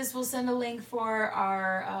us. We'll send a link for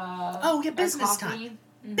our, business time.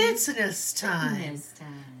 Mm-hmm. Business time.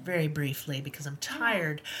 Very briefly, because I'm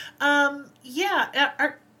tired.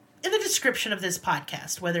 In the description of this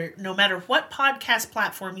podcast, no matter what podcast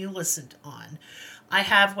platform you listened on, I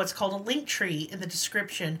have what's called a link tree in the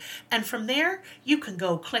description. And from there, you can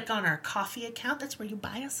go click on our coffee account. That's where you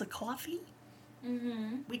buy us a coffee.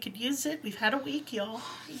 Mm-hmm. We could use it. We've had a week, y'all.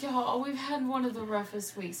 Y'all, we've had one of the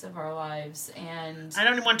roughest weeks of our lives. And I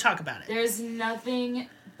don't even want to talk about it. There's nothing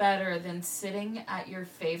better than sitting at your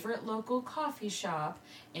favorite local coffee shop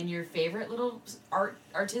in your favorite little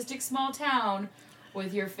artistic small town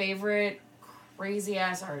with your favorite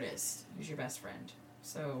crazy-ass artist who's your best friend.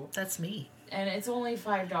 So that's me. And it's only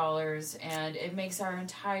 $5, and it makes our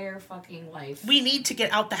entire fucking life. We need to get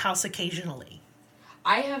out the house occasionally.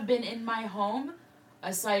 I have been in my home,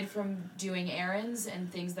 aside from doing errands and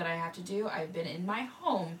things that I have to do, I've been in my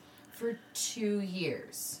home for 2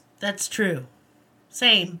 years. That's true.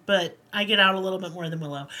 Same, but I get out a little bit more than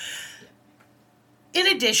Willow. Yeah. In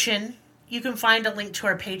addition, you can find a link to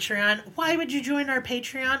our Patreon. Why would you join our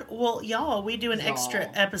Patreon? Well, y'all, we do an extra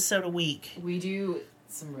episode a week. We do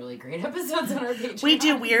some really great episodes on our Patreon. We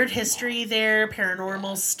do weird history there,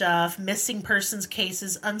 paranormal stuff, missing persons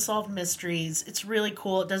cases, unsolved mysteries. It's really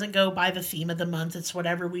cool. It doesn't go by the theme of the month. It's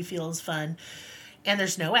whatever we feel is fun. And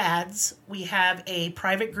there's no ads. We have a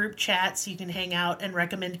private group chat so you can hang out and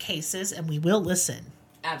recommend cases, and we will listen.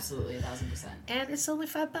 Absolutely, 1,000%. And it's only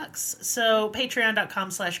 $5. So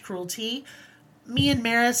patreon.com/cruelty. Me and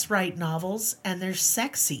Maris write novels, and they're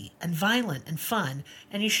sexy and violent and fun,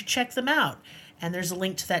 and you should check them out. And there's a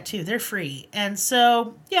link to that too. They're free. And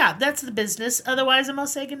so, yeah, that's the business. Otherwise, I'm going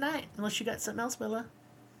to say goodnight. Unless you got something else, Willa.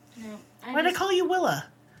 No. Why'd I call you Willa?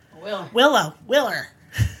 Willer.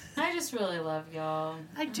 I just really love y'all.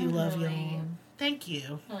 I do love y'all. Thank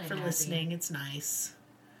you for listening. It's nice.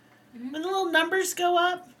 Mm-hmm. When the little numbers go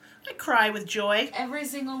up, I cry with joy. Every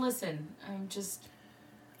single listen.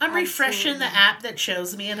 I'm refreshing the app that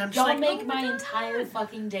shows me, and I'm just y'all make my entire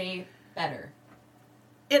fucking day better.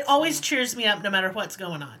 It always cheers me up no matter what's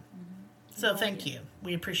going on. Mm-hmm. So thank you.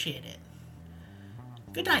 We appreciate it.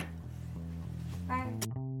 Good night. Bye.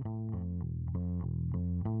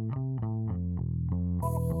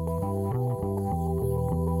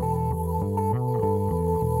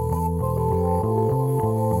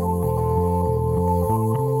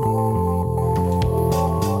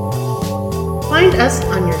 Find us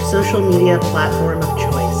on your social media platform of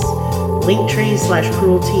choice.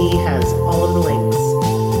 Linktree/cruelty has all of the links.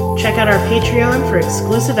 Check out our Patreon for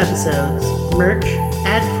exclusive episodes, merch,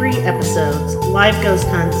 ad-free episodes, live ghost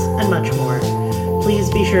hunts, and much more. Please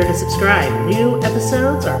be sure to subscribe. New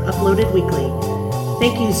episodes are uploaded weekly.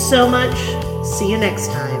 Thank you so much. See you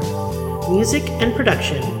next time. Music and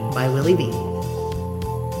production by Willie B.